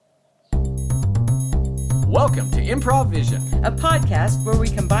Welcome to Improv Vision. A podcast where we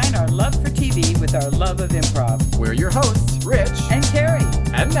combine our love for TV with our love of improv. We're your hosts, Rich and Carrie.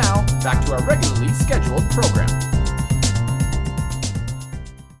 And now, back to our regularly scheduled program.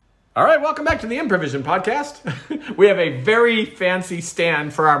 All right, welcome back to the Improv Vision podcast. We have a very fancy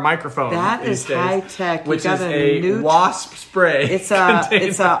stand for our microphone. That is high tech. Which is a wasp spray. It's a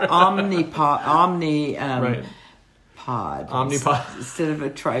Omnipod. Right. Omnipod. Instead of a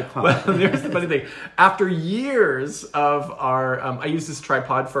tripod. Well, here's the funny thing. After years of our, I used this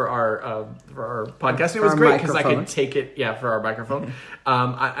tripod for our podcast. And it was great because I could take it, for our microphone.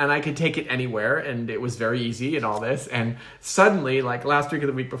 And I could take it anywhere, and it was very easy and all this. And suddenly, like last week or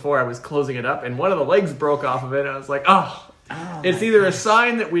the week before, I was closing it up, and one of the legs broke off of it. And I was like, it's either a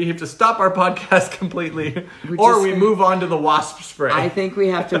sign that we have to stop our podcast completely, or we move on to the wasp spray. I think we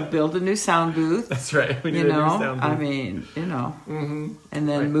have to build a new sound booth. That's right. We need a new sound booth. I mean, and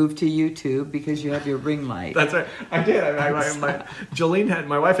then move to YouTube because you have your ring light. That's right. I did.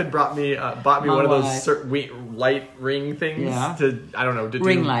 My wife had bought me one of those light ring things to do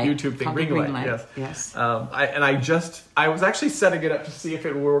ring light. YouTube thing. Ring light. Yes. I was actually setting it up to see if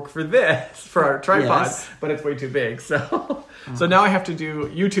it would work for our tripod, but it's way too big. So now I have to do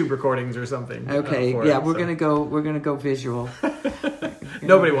YouTube recordings or something. Okay, we're gonna go visual.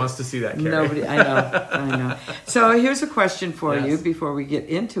 Nobody wants to see that, Carrie. Nobody, I know. So here's a question for you before we get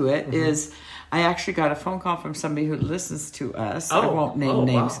into it. Is I actually got a phone call from somebody who listens to us. I won't name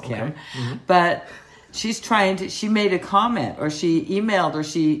names, wow. Kim, okay. but she's she made a comment, or she emailed, or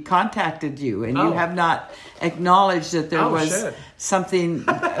she contacted you, and you have not acknowledged that there was something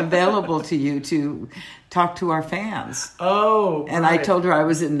available to you to talk to our fans. And I told her I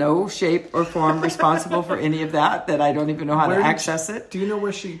was in no shape or form responsible for any of that I don't even know how to access it. Do you know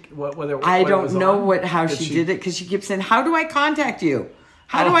where I don't know how she did it, because she keeps saying, how do I contact you?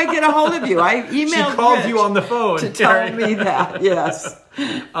 How do I get a hold of you? I emailed She called Rich you on the phone to tell me that. Yes.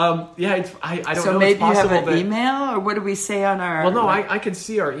 I don't know. So maybe you have an email, or what do we say on our? Well, no, I can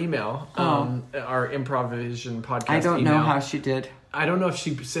see our email, our Improv Vision podcast. I don't know how she did. I don't know if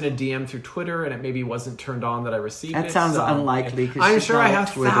she sent a DM through Twitter and it maybe wasn't turned on that I received it. That sounds unlikely. I'm sure I have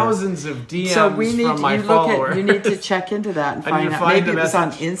thousands of DMs from my followers. You need to check into that and find out. Maybe it was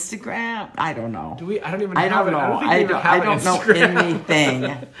on Instagram. I don't know. I don't even have it. I don't know anything.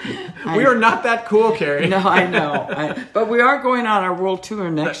 We are not that cool, Carrie. No, I know. But we are going on our world tour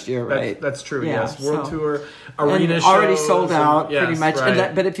next year, right? That's true, yes. World tour, arena shows. Already sold out, pretty much.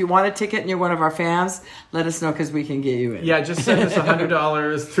 Right. But if you want a ticket and you're one of our fans, let us know, because we can get you in. Yeah, just send us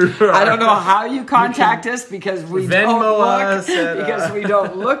 $100 through I don't know how you contact us, because we don't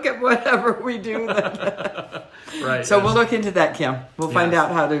look at whatever we do. Right. So we'll look into that, Kim. We'll find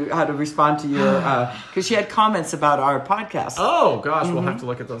out how to respond to your, because she had comments about our podcast. Oh gosh, we'll have to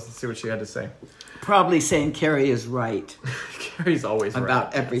look at those and see what she had to say. Probably saying Carrie is right. Carrie's always right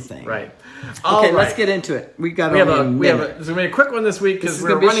about everything. Right. Okay, let's get into it. It's gonna be a quick one this week because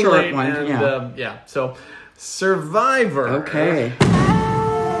we're running late. So Survivor. Okay.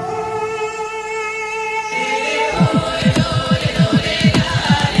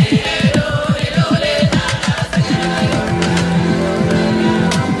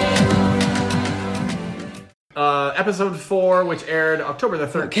 Episode 4, which aired October the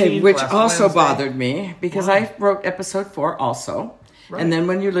 13th. Okay, which also Wednesday. bothered me, because I wrote episode 4 also. Right. And then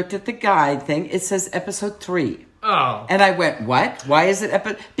when you looked at the guide thing, it says episode 3. Oh. And I went, what? Why is it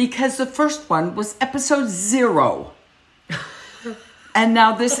because the first one was episode 0. And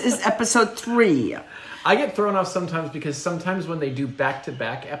now this is episode 3. I get thrown off sometimes, because sometimes when they do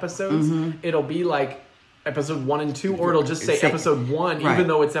back-to-back episodes, it'll be like episode 1 and 2, or it'll just say episode 1, even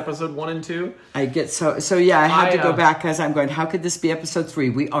though it's episode 1 and 2. I get I had to go back, because I'm going, how could this be episode 3?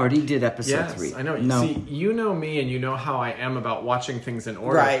 We already did episode 3. Yes, I know. No. See, you know me, and you know how I am about watching things in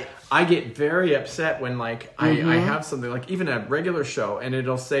order. Right. I get very upset when I have something, like even a regular show, and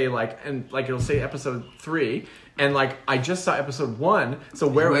it'll say it'll say episode 3, and I just saw episode 1, so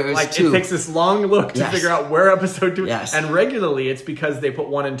where it takes this long look to figure out where episode 2 is. And regularly it's because they put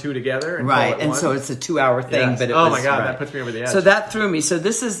 1 and 2 together and call it one. So it's a 2-hour thing. Yes. But my god, that puts me over the edge. So that threw me. So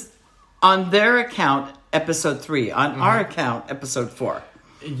this is on their account episode 3, on our account episode 4.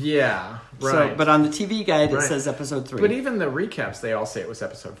 Yeah, right. So, but on the TV guide, it says episode 3. But even the recaps, they all say it was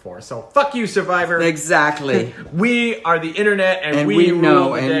episode 4. So fuck you, Survivor. Exactly. We are the internet, and we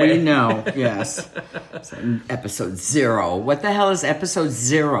know, we know. Yes. So, episode 0. What the hell is episode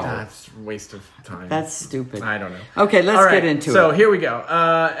 0? That's a waste of time. That's stupid. I don't know. Okay, let's get into it. So here we go.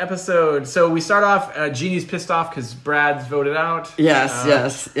 Episode. So we start off. Jeannie's pissed off because Brad's voted out. Yes.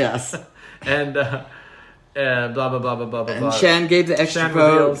 And blah blah blah blah blah blah. And Shan gave the extra Shan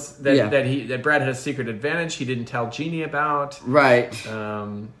vote. reveals that Brad had a secret advantage he didn't tell Jeannie about. Right.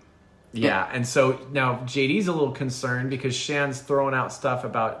 Yeah, and so now JD's a little concerned because Shan's throwing out stuff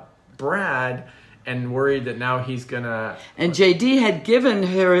about Brad and worried that now he's gonna. And JD had given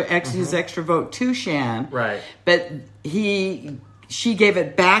his extra vote to Shan. Right. But she gave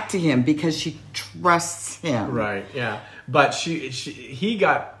it back to him because she trusts him. Right. Yeah. But he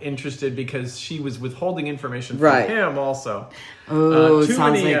got interested because she was withholding information from him also. Oh,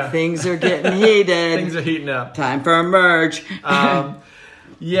 sounds like things are getting heated. Things are heating up. Time for a merge.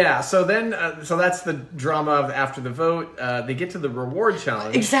 Yeah, so then, so that's the drama of after the vote. They get to the reward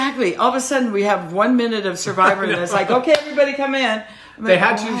challenge. Exactly. All of a sudden, we have 1 minute of Survivor, and it's like, okay, everybody come in. They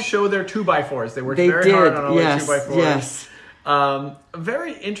had to show their 2x4s. They worked very hard on all their 2x4s. Yes.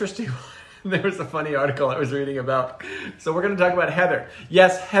 Very interesting. There was a funny article I was reading about. So we're going to talk about Heather.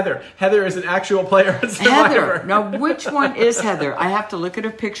 Yes, Heather. Heather is an actual player at Survivor. Heather. Now, which one is Heather? I have to look at her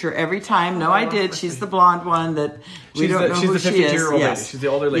picture every time. No, I did. She's the blonde one that we don't know who she is. She's the 52-year-old lady. She's the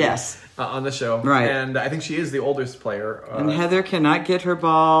older lady. Yes. On the show. Right. And I think she is the oldest player. And Heather cannot get her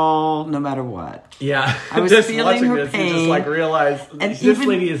ball no matter what. Yeah. I was just feeling her this, pain. You just like realize this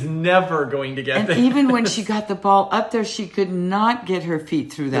lady is never going to get there. And even when she got the ball up there, she could not get her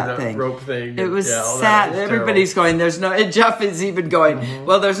feet through that thing. Rope thing. It was sad. Everybody's going, there's no, and Jeff is even going,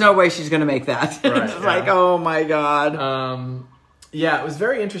 well, there's no way she's going to make that. Right, it's like, oh my God. Yeah, it was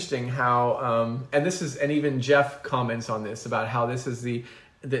very interesting how, and even Jeff comments on this about how this is the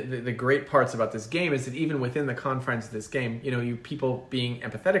great parts about this game is that even within the confines of this game, you people being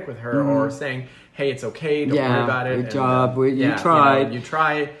empathetic with her or saying, hey, it's okay, don't worry about it. Good job. You tried. You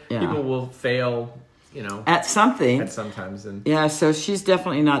try. Yeah. People will fail, at something. At sometimes. And yeah, so she's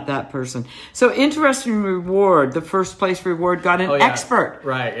definitely not that person. So interesting reward. The first place reward got an expert.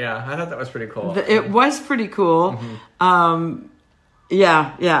 Right, yeah. I thought that was pretty cool. It was pretty cool. Mm-hmm.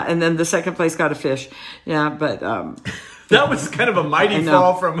 Yeah. And then the second place got a fish. Yeah, but... That was kind of a mighty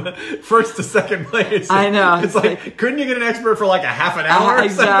fall from first to second place. I know. It's like, couldn't you get an expert for like a half an hour?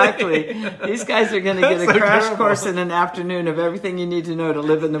 Exactly. These guys are going to get a crash course in an afternoon of everything you need to know to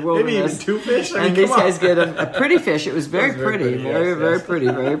live in the wilderness. Maybe even 2 fish. And these guys get a pretty fish. It was very pretty. Very pretty.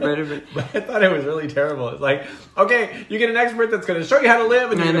 Very pretty. But I thought it was really terrible. It's like, okay, you get an expert that's going to show you how to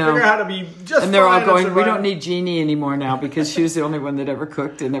live and you're going to figure out how to be just and they're all going, we don't need Jeannie anymore now because she was the only one that ever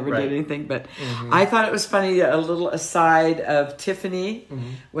cooked and never did anything. But I thought it was funny, a little aside of Tiffany,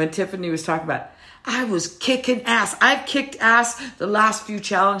 when Tiffany was talking about, I was kicking ass. I've kicked ass the last few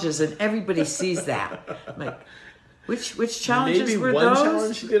challenges and everybody sees that. I'm like, which challenges were those? Maybe one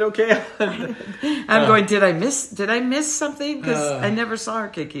challenge she did okay on. I'm going, did I miss something? Because I never saw her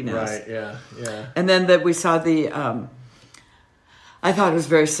kicking ass. Right, yeah. And then we saw I thought it was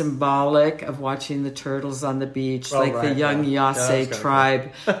very symbolic of watching the turtles on the beach, the young Yase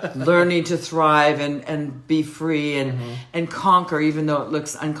tribe learning to thrive and be free and conquer, even though it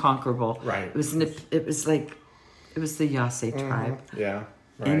looks unconquerable. Right. It was the Yase tribe. Yeah.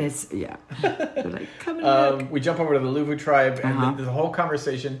 Right. And it's they're like coming back. We jump over to the Luvu tribe and the whole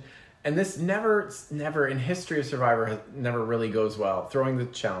conversation. And this never in history of Survivor never really goes well. Throwing the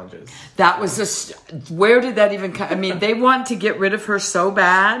challenges. That was where did that even come? I mean, they want to get rid of her so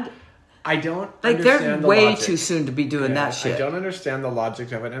bad. I don't understand they're way too soon to be doing that shit. I don't understand the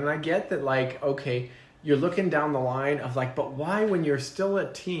logic of it. And I get that, okay, you're looking down the line of but why, when you're still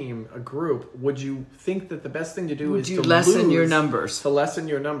a team, a group, would you think that the best thing to do is to lessen your numbers? To lessen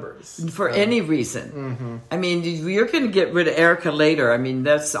your numbers. For any reason. I mean, you're going to get rid of Erica later. I mean,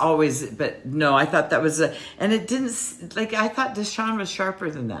 that's always, but no, I thought that was and it didn't, I thought Deshaun was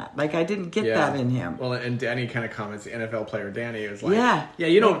sharper than that. I didn't get that in him. Well, and Danny kind of comments, the NFL player Danny was like,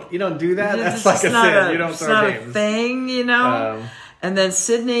 you don't do that. That's like a sin. You don't throw games. It's not a thing, And then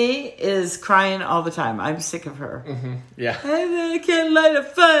Sydney is crying all the time. I'm sick of her. Yeah. I can't light a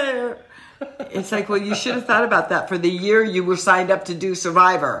fire. It's like, well, you should have thought about that for the year you were signed up to do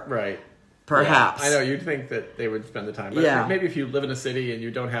Survivor. Right. Perhaps. Yeah. I know, you'd think that they would spend the time. But maybe if you live in a city and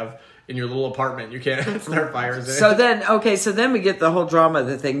you don't have, in your little apartment, you can't start fires in. So then we get the whole drama of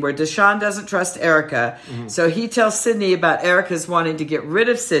the thing where Deshaun doesn't trust Erica. So he tells Sydney about Erica's wanting to get rid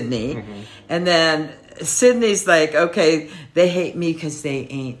of Sydney. And then Sydney's like, okay, they hate me because they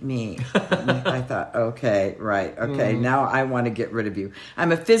ain't me. I thought, okay, right. Okay, now I want to get rid of you.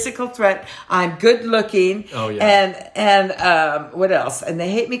 I'm a physical threat. I'm good looking. Oh, yeah. And what else? And they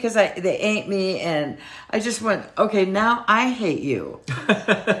hate me because they ain't me. And I just went, okay, now I hate you.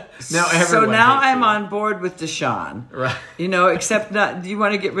 So now I'm on board with Deshawn. Right. Except do you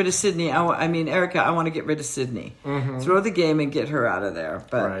want to get rid of Sydney? Erica, I want to get rid of Sydney. Mm-hmm. Throw the game and get her out of there.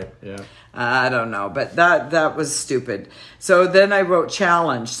 But right, yeah. I don't know, but that was stupid. So then I wrote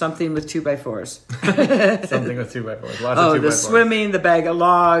challenge, something with 2x4s. Something with 2x4s. Lots of 2x4s. The swimming, the bag of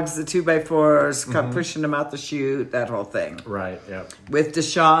logs, the 2x4s, pushing them out the chute, that whole thing. Right, yeah. With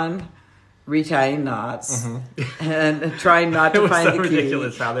Deshawn retying knots and trying not to find the key.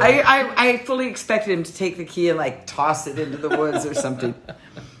 Ridiculous how they I fully expected him to take the key and toss it into the woods or something.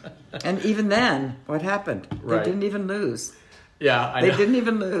 And even then, what happened? Right. They didn't even lose. Yeah, They didn't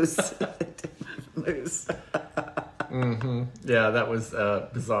even lose. Yeah, that was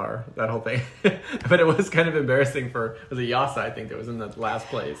bizarre, that whole thing. But it was kind of embarrassing was it Yasa, I think, that was in the last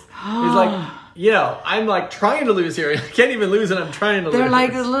place. He's like, I'm trying to lose here. I can't even lose and I'm trying to lose. They're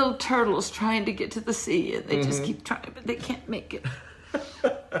like the little turtles trying to get to the sea and they just keep trying, but they can't make it.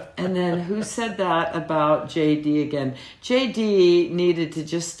 And then who said that about JD again? JD needed to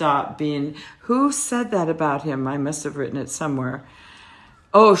just stop being... Who said that about him? I must have written it somewhere.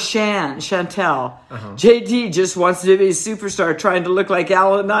 Oh, Chantel. JD just wants to be a superstar, trying to look like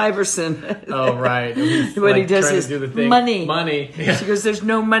Allen Iverson. Oh, right. When he does his money. Yeah. She goes, there's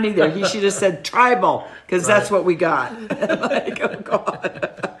no money there. He should have said tribal, because that's what we got. Oh,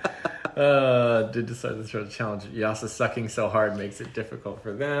 God. Did decide to throw the challenge. Yasa sucking so hard makes it difficult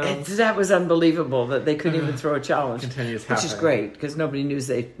for them. That was unbelievable that they couldn't even throw a challenge. Continues which is great because nobody knew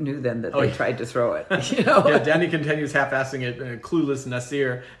then that they tried to throw it. Yeah, Danny continues half-assing it. Clueless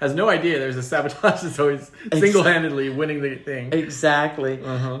Nasir has no idea there's a sabotage, so he's single-handedly winning the thing. Exactly.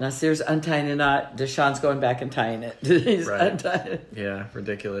 Nasir's untying a knot. Deshawn's going back and tying it. He's untying it. Yeah,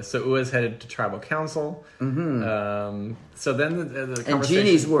 ridiculous. So Ua's headed to tribal council. So then the conversation... And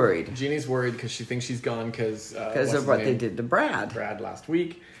Jeannie's worried. Jeannie's worried because she thinks she's gone because of what they did to Brad. Last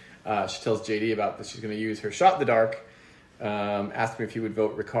week. She tells JD about this. She's going to use her shot in the dark. Asked him if he would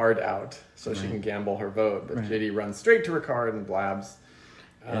vote Ricard out so she can gamble her vote. But JD runs straight to Ricard and blabs.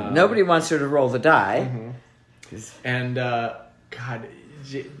 And nobody wants her to roll the die. And God,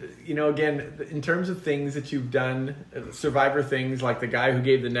 again, in terms of things that you've done, Survivor things, like the guy who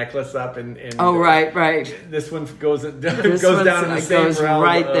gave the necklace up, and right. This one goes down in the same realm.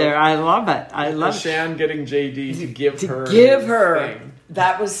 Right there. I love it. I love Shan getting JD to give her. Thing.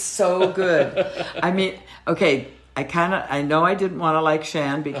 That was so good. I mean, okay. I know I didn't want to like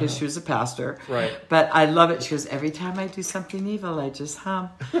Shan because she was a pastor. Right. But I love it. She goes, every time I do something evil, I just hum.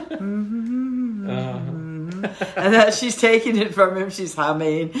 And then she's taking it from him. She's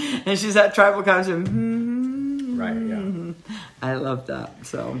humming. And she's at tribal council. Right, yeah. I love that.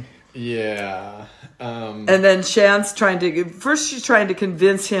 So. Yeah. And then Shan's she's trying to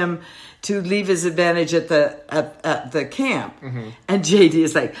convince him to leave his advantage at the camp. And JD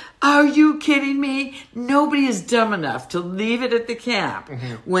is like, are you kidding me? Nobody is dumb enough to leave it at the camp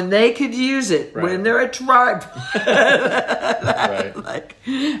when they could use it when they're a tribe. Right. Like,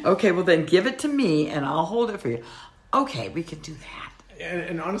 okay, well then give it to me and I'll hold it for you. Okay, we can do that.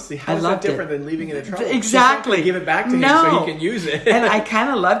 And honestly, how is that different than leaving it in a tribe? Exactly. Give it back to him so he can use it. And I kind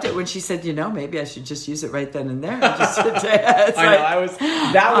of loved it when she said, maybe I should just use it right then and there. That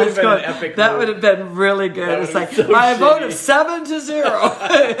would have been an epic That move. would have been really good. It's like, so I vote of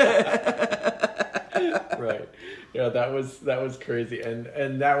 7-0. Right. Yeah, that was crazy.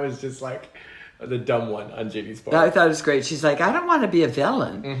 And that was just like the dumb one on JD's part. I thought it was great. She's like, I don't want to be a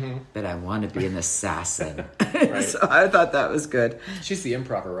villain, but I want to be an assassin. Right. So I thought that was good. She's the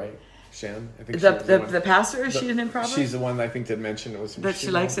improver, right? Shan? I think the pastor, is she an improver? She's the one that I think did mention that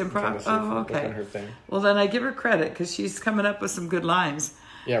she likes improv. Oh, okay. Her thing. Well, then I give her credit because she's coming up with some good lines.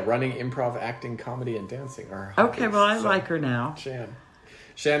 Yeah, running, improv, acting, comedy, and dancing are okay. Well, I like her now.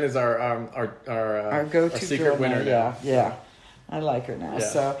 Shan is our go-to secret winner now. Yeah. I like her now.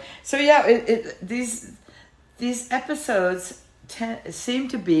 Yeah. So yeah, these episodes seem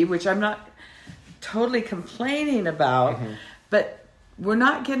to be, which I'm not totally complaining about, but we're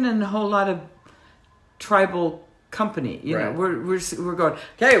not getting a whole lot of tribal company. You know, we're going,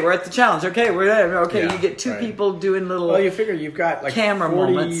 okay, we're at the challenge. Okay, we're there. Okay, you get two people doing little. Well, you figure you've got like camera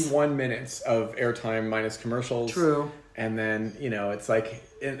 41 minutes of airtime minus commercials. True. And then, it's like,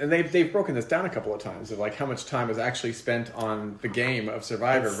 and they've broken this down a couple of times of like how much time is actually spent on the game of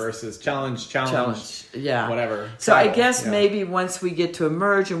Survivor versus challenge, whatever. So I guess maybe once we get to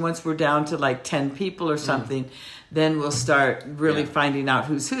emerge and once we're down to like 10 people or something, then we'll start really finding out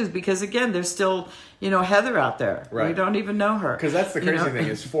who's because again, there's still, Heather out there. Right. We don't even know her. Because that's the crazy thing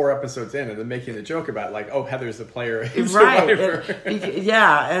is 4 episodes in and then making the joke about like, oh, Heather's the player in Survivor. Right.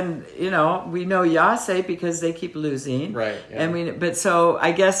 And we know Yase because they keep losing. Right. Yeah. But so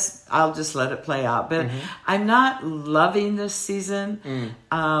I guess I'll just let it play out. But I'm not loving this season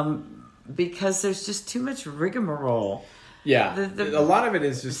because there's just too much rigmarole. Yeah. A lot of it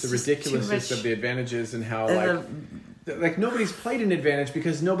is just the ridiculousness of the advantages and how like nobody's played an advantage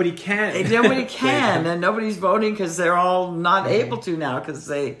because nobody can. Nobody can, and nobody's voting because they're all not able to now because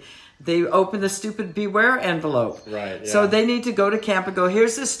they open the stupid beware envelope. Right. Yeah. So they need to go to camp and go,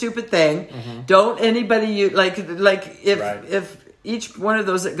 here's this stupid thing. Don't anybody if each one of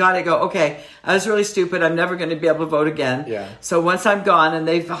those that got it go, okay, I was really stupid. I'm never going to be able to vote again. Yeah. So once I'm gone and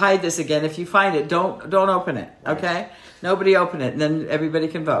they hide this again, if you find it, don't open it. Okay. Right. Nobody open it, and then everybody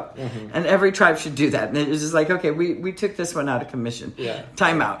can vote. And every tribe should do that. And it's just like, okay, we took this one out of commission. Yeah.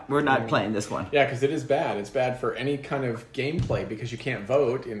 Time out. We're not playing this one. Yeah, because it is bad. It's bad for any kind of gameplay because you can't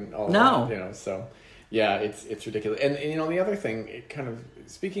vote in all that. So, yeah, it's ridiculous. And the other thing, it kind of,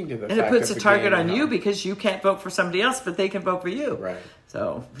 speaking to the fact that... And it puts a target on you because you can't vote for somebody else, but they can vote for you. Right.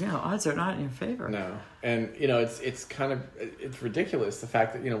 So, odds are not in your favor. No. And, it's kind of, it's ridiculous, the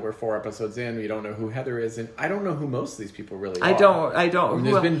fact that, we're 4 episodes in, we don't know who Heather is, and I don't know who most of these people really are. I don't.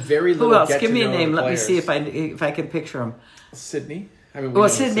 There's been very little Who else? Give me a name. Let me see if I can picture them. Sydney?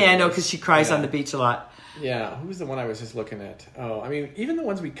 Sydney, I know, because she cries on the beach a lot. Yeah, who was the one I was just looking at? Oh, even the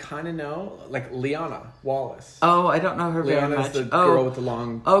ones we kind of know, like Liana Wallace. Oh, I don't know her very much. Liana's the girl with the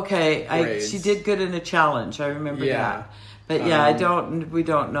long braids. She did good in a challenge. I remember that. But we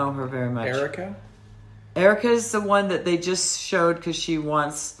don't know her very much. Erica is the one that they just showed because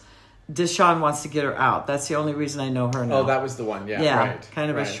Deshawn wants to get her out. That's the only reason I know her now. Oh, that was the one. Yeah, right.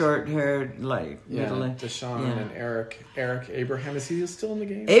 Kind of a short-haired, middle. Deshawn and Eric Abraham. Is he still in the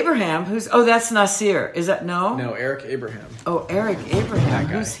game? Abraham? That's Nasir. Is that no? No, Eric Abraham. Oh, Eric Abraham.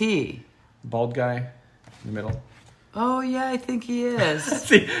 Who's he? Bald guy in the middle. Oh, yeah, I think he is.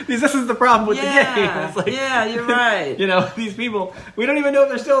 See, this is the problem with the game. It's like, you're right. These people, we don't even know if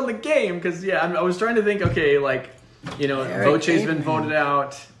they're still in the game because, I was trying to think, okay, Voce's been voted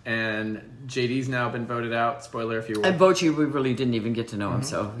out and JD's now been voted out. Spoiler if you will. And Voce, we really didn't even get to know him,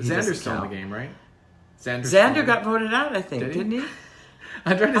 so Xander's still in the game, right? Xander got voted out, I think, didn't he?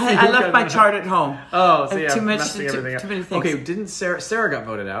 I'm trying to see. I left my chart at home. Oh, so too many things. Okay, didn't Sarah got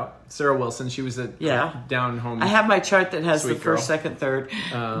voted out? Sarah Wilson, she was down home. I have my chart that has the first, second, third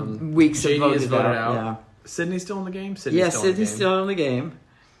weeks JD voted is voted out. Yeah. Sydney's still in the game? Sydney's still in the game.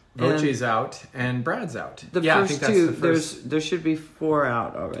 Voce's out and Brad's out. First I think that's the first. There should be 4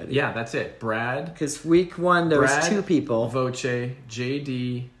 out already. Yeah, that's it. Brad. Because week 1 there was 2 people. Voce,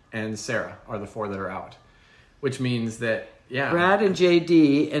 JD, and Sarah are the 4 that are out. Which means that, Brad and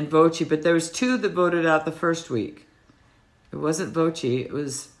JD and Voce, but there was 2 that voted out the first week. It wasn't Voce, it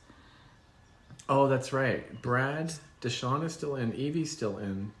was... Oh, that's right. Brad, Deshawn is still in, Evie's still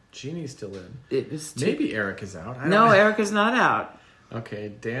in, Jeannie's still in. It was Maybe Eric is out. No, Eric is not out.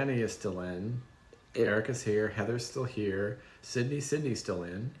 Okay, Danny is still in. Erica's here. Heather's still here. Sydney's still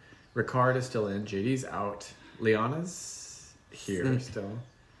in. Ricard is still in. JD's out. Liana's here still.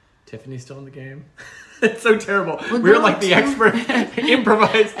 Tiffany's still in the game. It's so terrible. We're like the expert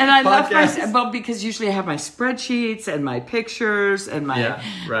improvised. And I love because usually I have my spreadsheets and my pictures and my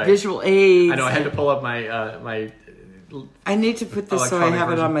visual aids. I know. I had to pull up my I need to put this so I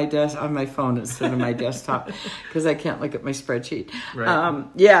have it on my desk, on my phone instead of my desktop, because I can't look at my spreadsheet.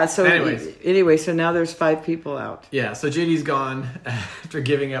 Right. So anyway, so now there's 5 people out. Yeah. So JD's gone after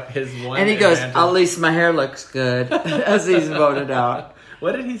giving up his one. And he goes, "At least my hair looks good," as he's voted out.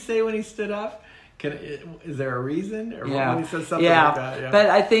 What did he say when he stood up? Is there a reason? Or when he says something like that? Yeah. But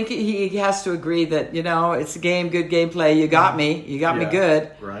I think he has to agree that it's a game, good gameplay. You got me. You got me good.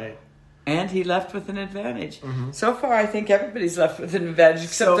 Right. And he left with an advantage. So far, I think everybody's left with an advantage,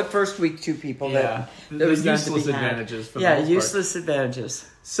 except the first week 2 people. That was useless advantages. For the most useless advantages.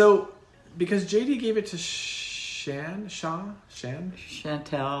 So, because JD gave it to Chantel,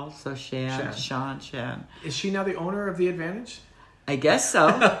 so Shan. Is she now the owner of the advantage? I guess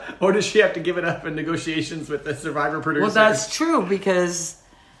so. Or does she have to give it up in negotiations with the Survivor producer? Well, that's true, because...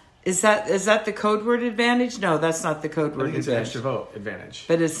 Is that the code word advantage? No, that's not the code word advantage. It's an extra vote advantage.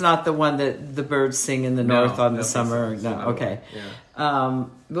 But it's not the one that the birds sing in the north on the summer. No, okay. Yeah.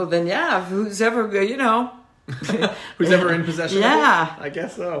 Well, then, who's ever, who's ever in possession of it? Yeah. I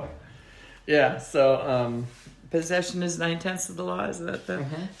guess so. Yeah, so possession is 9/10 of the law. Is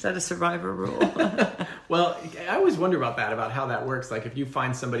that a Survivor rule? Well, I always wonder about that, about how that works. Like if you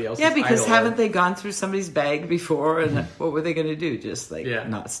find somebody else's idol. Yeah, because haven't they gone through somebody's bag before, and what were they going to do? Just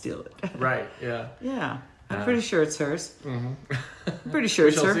not steal it? Right. Yeah. Yeah. I'm pretty sure it's hers. Mm-hmm. I'm pretty sure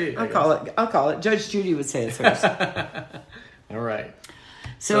it's hers. I'll call it. Judge Judy would say it's hers. All right.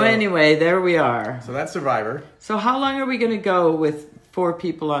 So anyway, there we are. So that's Survivor. So how long are we going to go with 4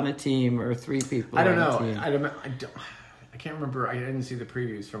 people on a team or 3 people? I don't know. I can't remember. I didn't see the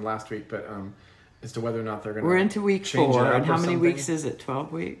previews from last week, but as to whether or not they're going to. We're into week 4, and how many weeks is it?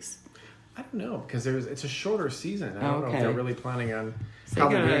 12 weeks. I don't know because it's a shorter season. I don't know if they're really planning on how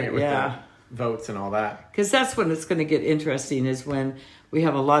they're doing it with the votes and all that. Because that's when it's going to get interesting. Is when we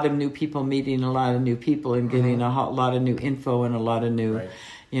have a lot of new people meeting a lot of new people and getting a lot of new info and a lot of new,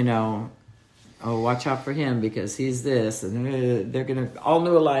 watch out for him because he's this, and they're going to all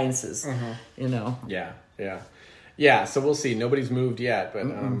new alliances. Yeah. So we'll see. Nobody's moved yet, but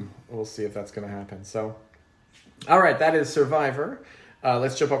we'll see if that's going to happen. So, all right, that is Survivor.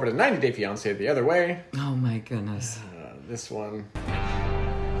 Let's jump over to 90 Day Fiancé the other way. Oh my goodness, this one.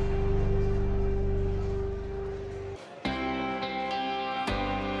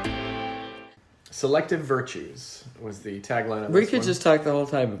 Selective Virtues was the tagline of this. We could just talk the whole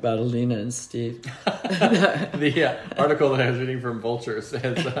time about Alina and Steve. The article that I was reading from Vulture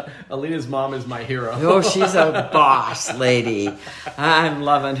says, Alina's mom is my hero. Oh, she's a boss lady. I'm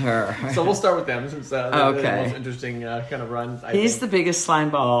loving her. So we'll start with them since they're the most interesting kind of runs. He's the biggest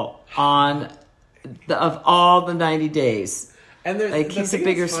slime ball of all the 90 days. And he's a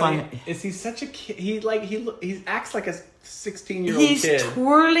bigger slime. Is he such a kid? He acts like a 16-year-old kid. He's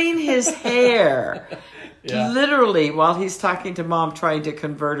twirling his hair, literally, while he's talking to mom, trying to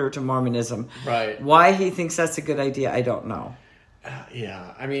convert her to Mormonism. Right. Why he thinks that's a good idea, I don't know.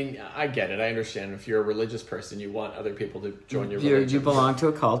 I mean, I get it. I understand. If you're a religious person, you want other people to join your religion. You belong to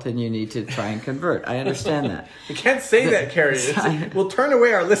a cult, and you need to try and convert. I understand that. You can't say that, Carrie. We'll turn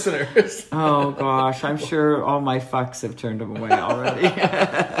away our listeners. Oh gosh, I'm sure all my fucks have turned them away already.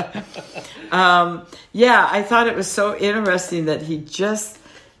 I thought it was so interesting that he just,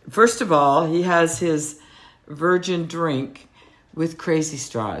 first of all, he has his virgin drink with crazy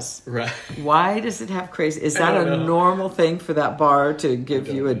straws. Right. Why does it have crazy? Is that a normal thing for that bar to give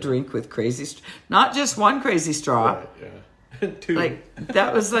you a drink with crazy? Not just one crazy straw. Right, 2.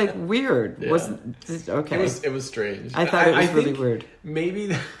 That was weird. Yeah. Wasn't okay? It was strange. I thought it was really weird.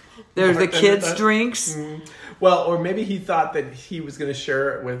 Maybe there's the kids' drinks. Mm-hmm. Well, or maybe he thought that he was going to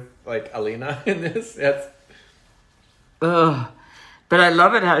share it with Alina in this. But I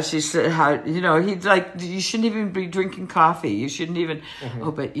love it how she said, he's like, you shouldn't even be drinking coffee. You shouldn't even,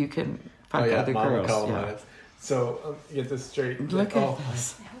 but you can fuck other girls. Yeah. So, get this straight. Look at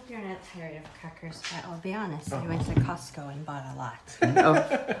this. I hope you're not tired of crackers, but I'll be honest, I went to Costco and bought a lot.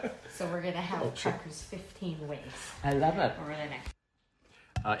 So we're going to have crackers 15 ways. I love it. Over the next.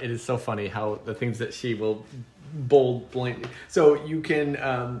 It is so funny how the things that she will blatantly. So you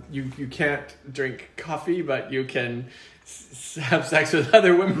can, you can't drink coffee, but you can have sex with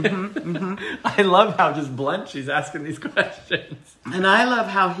other women. I love how just blunt she's asking these questions. And I love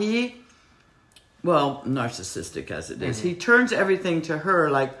how he, narcissistic as it is, he turns everything to her.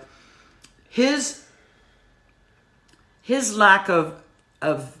 Like his lack of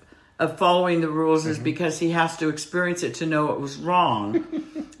following the rules is because he has to experience it to know it was wrong.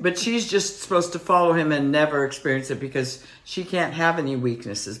 But she's just supposed to follow him and never experience it because she can't have any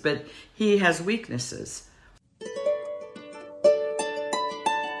weaknesses. But he has weaknesses.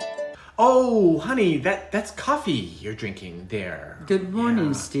 Oh, honey, that's coffee you're drinking there. Good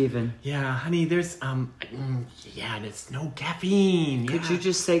morning, Stephen. Yeah, honey, there's and it's no caffeine. Could you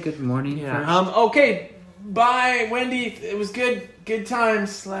just say good morning first? Okay. Bye, Wendy. It was good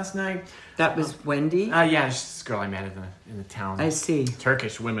times last night. That was Wendy? Yeah, she's this girl I met in the town. I see.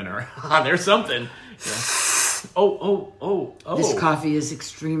 Turkish women are there's something. Yeah. Oh. This coffee is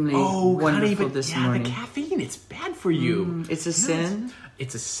extremely wonderful this morning. The caffeine, it's bad for you. It's a sin.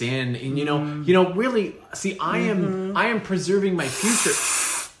 It's a sin. And you know, really, see, I am preserving my future.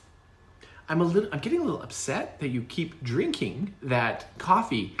 I'm getting a little upset that you keep drinking that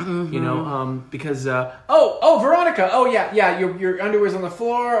coffee, because Veronica, your underwear's on the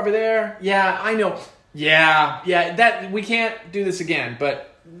floor over there. Yeah, I know. Yeah, that we can't do this again.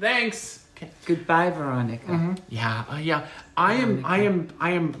 But thanks. Okay. Goodbye, Veronica. Yeah. I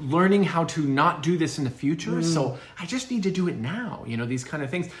am learning how to not do this in the future. So I just need to do it now. These kind of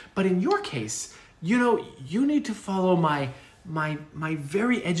things. But in your case, you need to follow my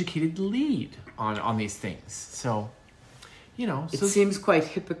very educated lead on these things. So, It seems quite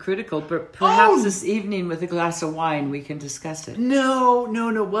hypocritical, but perhaps this evening with a glass of wine we can discuss it. No.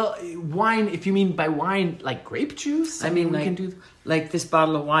 Well, wine, if you mean by wine, like grape juice? I mean, we can do... Like this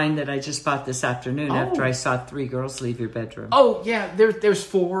bottle of wine that I just bought this afternoon after I saw 3 girls leave your bedroom. Oh, yeah, there's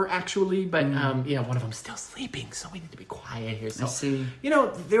 4 actually, but one of them's still sleeping, so we need to be quiet here. So, I see.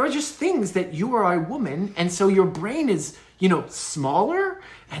 There are just things that you are a woman, and so your brain is, smaller,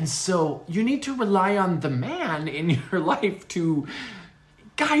 and so you need to rely on the man in your life to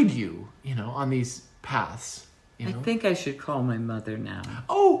guide you, on these paths. I think I should call my mother now.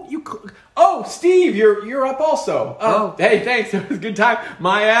 Oh, Steve, you're up also. Hey, thanks. It was a good time.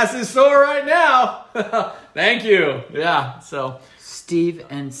 My ass is sore right now. Thank you. Yeah. So Steve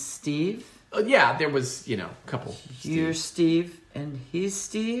and Steve. Yeah, there was a couple. You're Steve and he's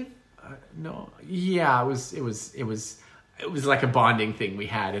Steve. No. Yeah, it was like a bonding thing we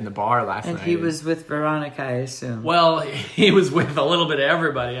had in the bar last night. And he was with Veronica, I assume. Well, he was with a little bit of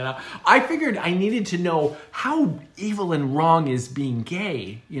everybody. I figured I needed to know how evil and wrong is being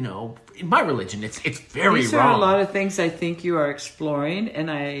gay. In my religion, it's very wrong. These are a lot of things I think you are exploring,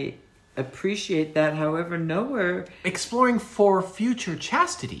 and I appreciate that. However, nowhere... Exploring for future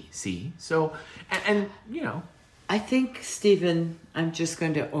chastity, see? So, and I think, Stephen, I'm just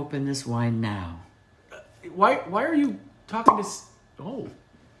going to open this wine now. Why are you... talking to...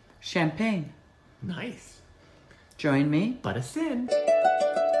 Champagne. Nice. Join me. But a sin.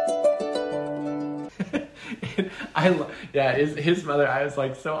 His mother, I was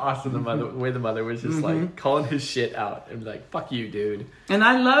like so awesome. The way the mother was just like calling his shit out and like, fuck you, dude. And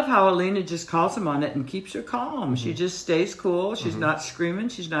I love how Alina just calls him on it and keeps her calm. She just stays cool. She's not screaming.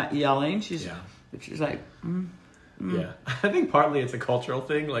 She's not yelling. She's like, Yeah. I think partly it's a cultural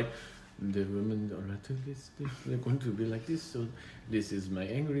thing. Like, the women are not doing this. They're going to be like this. So this is my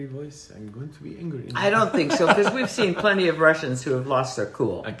angry voice. I'm going to be angry. I don't think so, because we've seen plenty of Russians who have lost their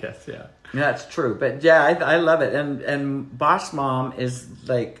cool. I guess, yeah. That's true. But yeah, I love it. And Boss Mom is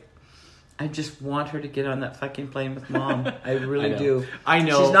like, I just want her to get on that fucking plane with Mom. I really do. I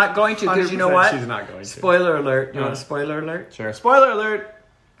know. She's not going to, because you know what? She's not going to. Spoiler alert. You want a spoiler alert? Sure. Spoiler alert.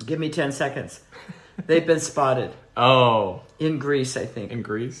 Give me 10 seconds. They've been spotted. Oh. In Greece, I think. In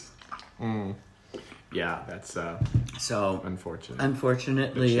Greece? Yeah, that's so unfortunate.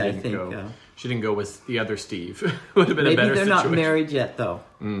 Unfortunately, I think she didn't go with the other Steve. Would have been maybe a better they're situation. Not married yet, though.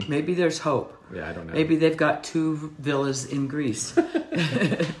 Maybe there's hope. Yeah, I don't know. Maybe they've got 2 villas in Greece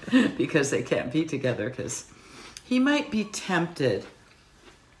because they can't be together. Because he might be tempted.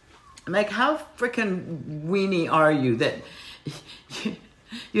 Like, how freaking weenie are you that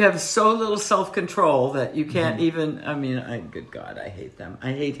you have so little self-control that you can't even... I mean, good God, I hate them.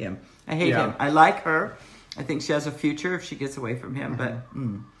 I hate him. I hate him. I like her. I think she has a future if she gets away from him, but...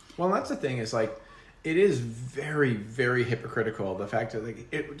 Well, that's the thing, is like, it is very, very hypocritical, the fact that like,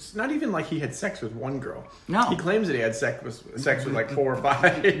 it's not even like he had sex with one girl. No. He claims that he had sex with like 4 or 5.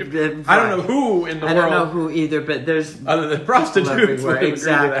 I don't know who in the world. I don't know who either, but there's... Other than prostitutes.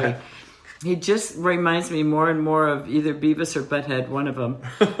 Exactly. He just reminds me more and more of either Beavis or Butthead, one of them,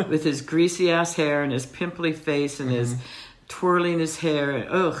 with his greasy ass hair and his pimply face and his twirling his hair.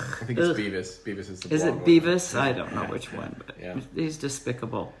 Ugh. I think it's Beavis. Beavis is the blonde. Is it Beavis? I don't know which one, but he's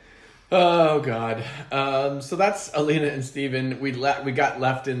despicable. Oh God. So that's Alina and Steven. We got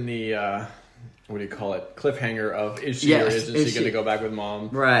left in the what do you call it? Cliffhanger of is she or isn't she going to go back with Mom?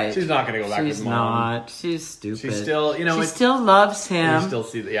 Right. She's not going to go back with Mom. She's not. She's stupid. She's still, she still loves him. You still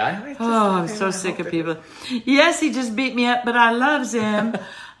see that? Yeah. I'm so sick of people. Yes, he just beat me up, but I loves him.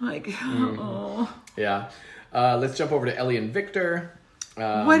 I'm like, oh. Yeah. Let's jump over to Ellie and Victor.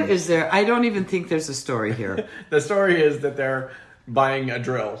 What is there? I don't even think there's a story here. The story is that they're buying a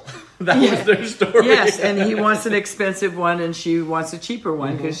drill. That was their story. Yes, and he wants an expensive one and she wants a cheaper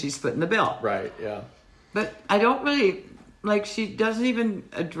one because she's footing the bill. Right, yeah. But I don't really, like, she doesn't even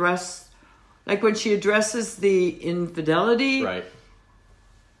address, like when she addresses the infidelity. Right.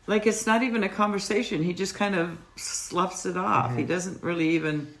 Like, it's not even a conversation. He just kind of sloughs it off. He doesn't really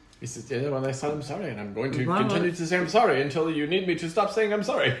even... He says, well, I said I'm sorry, and I'm going to continue to say I'm sorry until you need me to stop saying I'm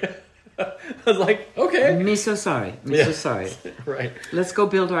sorry. I was like, okay. Me so sorry. So sorry. Right. Let's go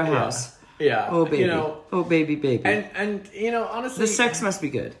build our house. Yeah. Oh, baby. Oh, baby. And honestly... The sex must be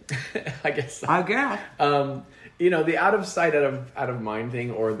good. I guess so. I guess. The out of sight, out of mind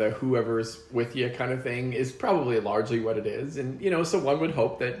thing, or the whoever's with you kind of thing is probably largely what it is. And, so one would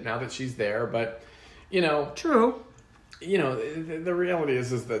hope that now that she's there, but, True. The reality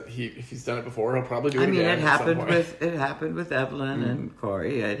is that if he's done it before, he'll probably do it again. It happened with Evelyn and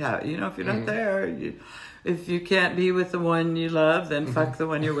Corey. If you're not there, if you can't be with the one you love, then fuck the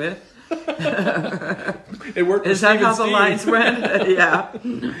one you're with. It worked. Is that how the lines went? Yeah.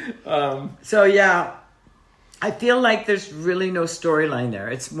 So yeah, I feel like there's really no storyline there.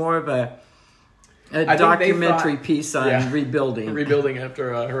 It's more of a documentary piece on rebuilding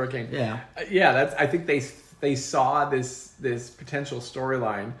after a hurricane. Yeah. I think they saw this potential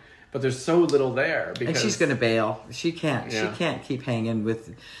storyline, but there's so little there because and she's going to bail. She can't. Yeah. She can't keep hanging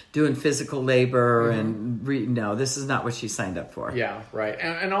with doing physical labor and no. This is not what she signed up for. Yeah, right.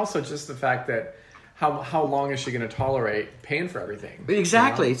 And also just the fact that how long is she going to tolerate paying for everything?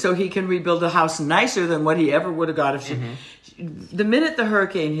 Exactly. You know? So he can rebuild a house nicer than what he ever would have got if she. The minute the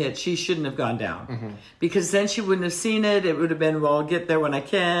hurricane hit, she shouldn't have gone down because then she wouldn't have seen it. It would have been, well, I'll get there when I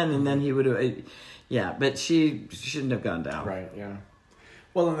can, and then he would have. Yeah, but she shouldn't have gone down. Right. Yeah.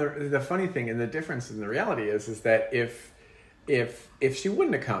 Well, and the funny thing and the difference in the reality is that if she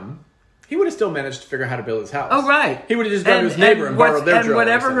wouldn't have come, he would have still managed to figure out how to build his house. Oh, right. He would have just gone to his neighbor and borrowed their drill. And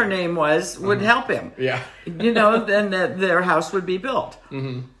whatever her name was would help him. Yeah. Then their house would be built.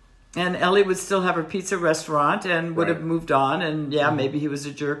 Mm-hmm. And Ellie would still have her pizza restaurant and would have moved on. And maybe he was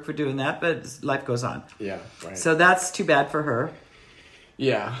a jerk for doing that, but life goes on. Yeah, right. So that's too bad for her.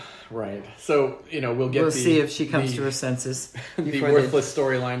 Yeah, right. So, we'll see if she comes to her senses. The worthless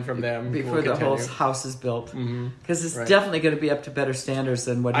storyline from them. Before the whole house is built. Because it's definitely going to be up to better standards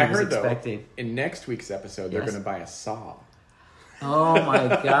than what he was expecting. Though, in next week's episode, they're going to buy a saw. Oh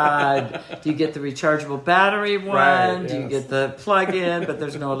my God. Do you get the rechargeable battery one? Right, Do you get the plug-in? But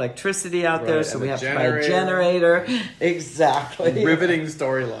there's no electricity out there, so we have to buy a generator. Exactly. Riveting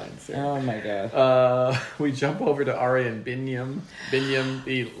storylines. Yeah. Oh my God. We jump over to Ari and Binyam,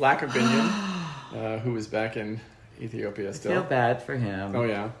 the lack of Binyam, who is back in Ethiopia still. I feel bad for him. Oh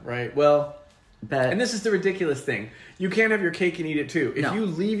yeah, right. Well, and this is the ridiculous thing. You can't have your cake and eat it too. If you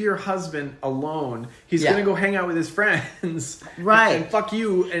leave your husband alone, he's going to go hang out with his friends. Right. And fuck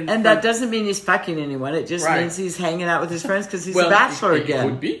you. And that doesn't mean he's fucking anyone. It just means he's hanging out with his friends because he's a bachelor again.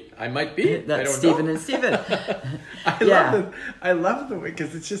 Would be. I might be. That's Stephen and Stephen. I love the way,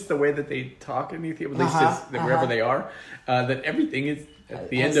 because it's just the way that they talk in Ethiopia, at least wherever they are, that everything is at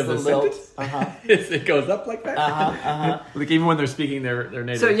the end of the sentence. It goes up like that. Like even when they're speaking their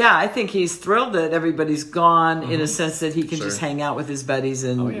native. So I think he's thrilled that everybody's gone in a sense that he can just hang out with his buddies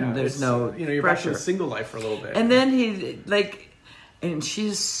and there's no you're pressure. Back to single life for a little bit. And then he and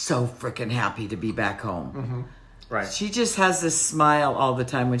she's so freaking happy to be back home. Right. She just has this smile all the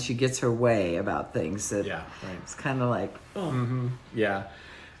time when she gets her way about things. That it's kind of like,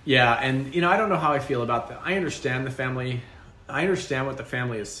 Yeah, and I don't know how I feel about that. I understand the family. I understand what the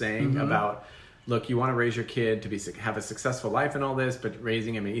family is saying about, look, you want to raise your kid to have a successful life and all this, but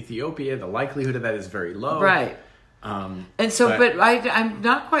raising him in Ethiopia, the likelihood of that is very low. Right. And so, but I'm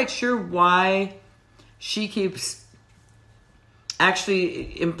not quite sure why she keeps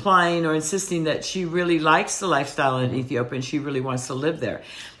actually implying or insisting that she really likes the lifestyle in Ethiopia and she really wants to live there.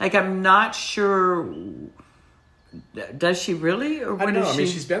 Like, I'm not sure. Does she really? Or I don't know. I mean,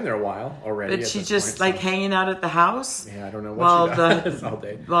 she's been there a while already. But she's just hanging out at the house? Yeah, I don't know what she does all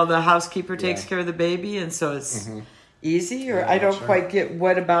day. While the housekeeper takes care of the baby, and so it's easy? Or I don't quite get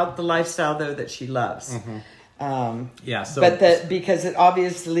what about the lifestyle, though, that she loves. Because it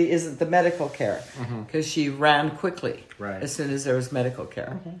obviously isn't the medical care, because she ran quickly as soon as there was medical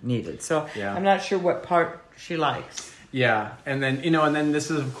care needed. So I'm not sure what part she likes. Yeah, and then this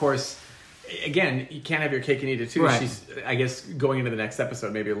is, of course, again, you can't have your cake and eat it too. Right. She's, I guess, going into the next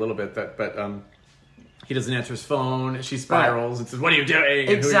episode maybe a little bit, but he doesn't answer his phone. She spirals and says, "What are you doing?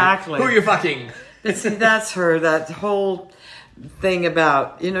 Exactly. Who are you fucking?" See, that's her. That whole thing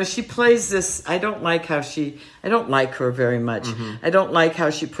about, she plays this. I don't like her very much. I don't like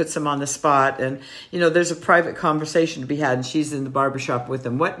how she puts him on the spot. And, there's a private conversation to be had and she's in the barbershop with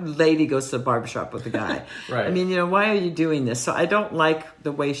him. What lady goes to the barbershop with a guy? Right. I mean, why are you doing this? So I don't like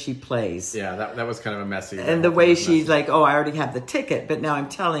the way she plays. Yeah, that was kind of a messy. And the way she's like, oh, I already have the ticket, but now I'm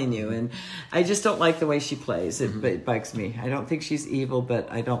telling you. And I just don't like the way she plays. It bugs me. I don't think she's evil,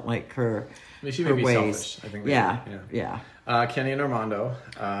 but I don't like her. I mean, she may be selfish. I think. Yeah. Kenny and Armando,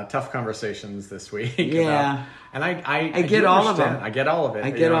 tough conversations this week. Yeah. And I get all of them. I get all of it.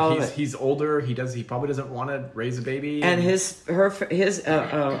 I get all of it. He's older. He probably doesn't want to raise a baby. And his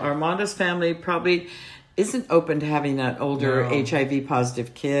Armando's family probably isn't open to having that older HIV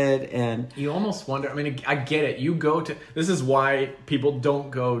positive kid. And you almost wonder, I mean, I get it. This is why people don't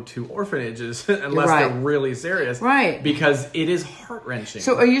go to orphanages unless they're really serious. Right. Because it is heart-wrenching.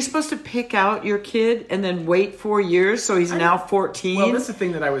 So are you supposed to pick out your kid and then wait 4 years so he's now 14? Well, that's the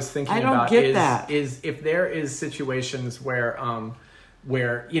thing that I was thinking about. I don't get that. Is if there is situations where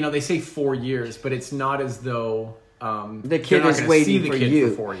they say 4 years, but it's not as though the kid is waiting for you.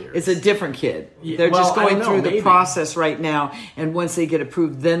 For 4 years. It's a different kid. They're just going through the process right now, and once they get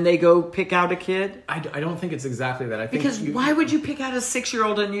approved, then they go pick out a kid. I don't think it's exactly that. I think because why would you pick out a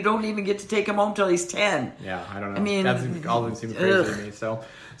 6-year-old and you don't even get to take him home till he's 10? Yeah, I don't know. I mean, that's all that seems crazy to me. So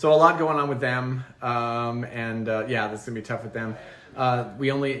a lot going on with them, and this is gonna be tough with them.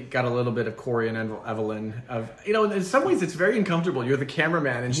 We only got a little bit of Corey and Evelyn. In some ways, it's very uncomfortable. You're the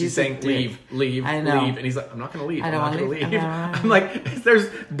cameraman, and she's saying, "Leave, leave, leave," and he's like, "I'm not going to leave. I'm not going to leave." I'm like, "There's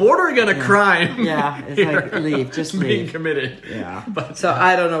bordering on a crime." Yeah, it's like leave, just leave. Being committed. Yeah, so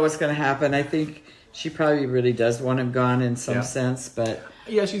I don't know what's going to happen. I think she probably really does want him gone in some sense, but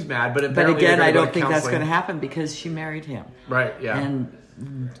yeah, she's mad. But again, I don't think that's going to happen because she married him. Right. Yeah. And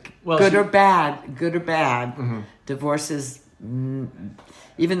good or bad, divorce is.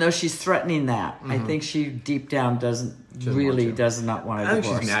 Even though she's threatening that, I think she deep down does not want to divorce. I think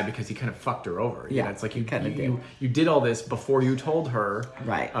she's mad because he kind of fucked her over. It's like you did all this before you told her,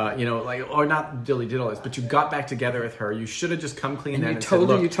 right? Or not Dilly did all this, but you got back together with her. You should have just come clean then and told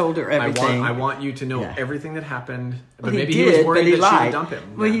her. You told her everything. I want you to know everything that happened. But maybe he was worried that lied. she would dump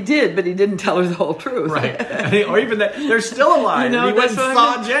him. Well, he did, but he didn't tell her the whole truth. Right. Or even that they're still alive. He went and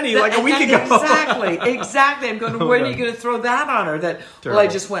saw Jenny like a week ago. Exactly. I'm going, when are you going to throw that on her? Well, I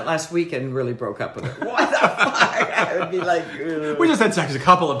just went last week and really broke up with her. What the fuck? I would be like... Ugh. We just had sex a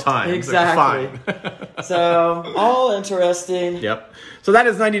couple of times. Exactly. Fine. So, all interesting. Yep. So that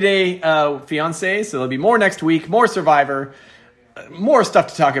is 90 Day Fiance. So there'll be more next week, more Survivor. More stuff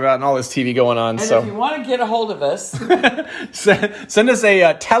to talk about and all this TV going on. And if you want to get a hold of us, send us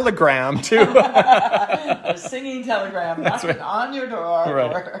a telegram too. A singing telegram knocking on your door.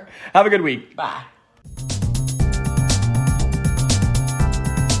 Right. Have a good week. Bye.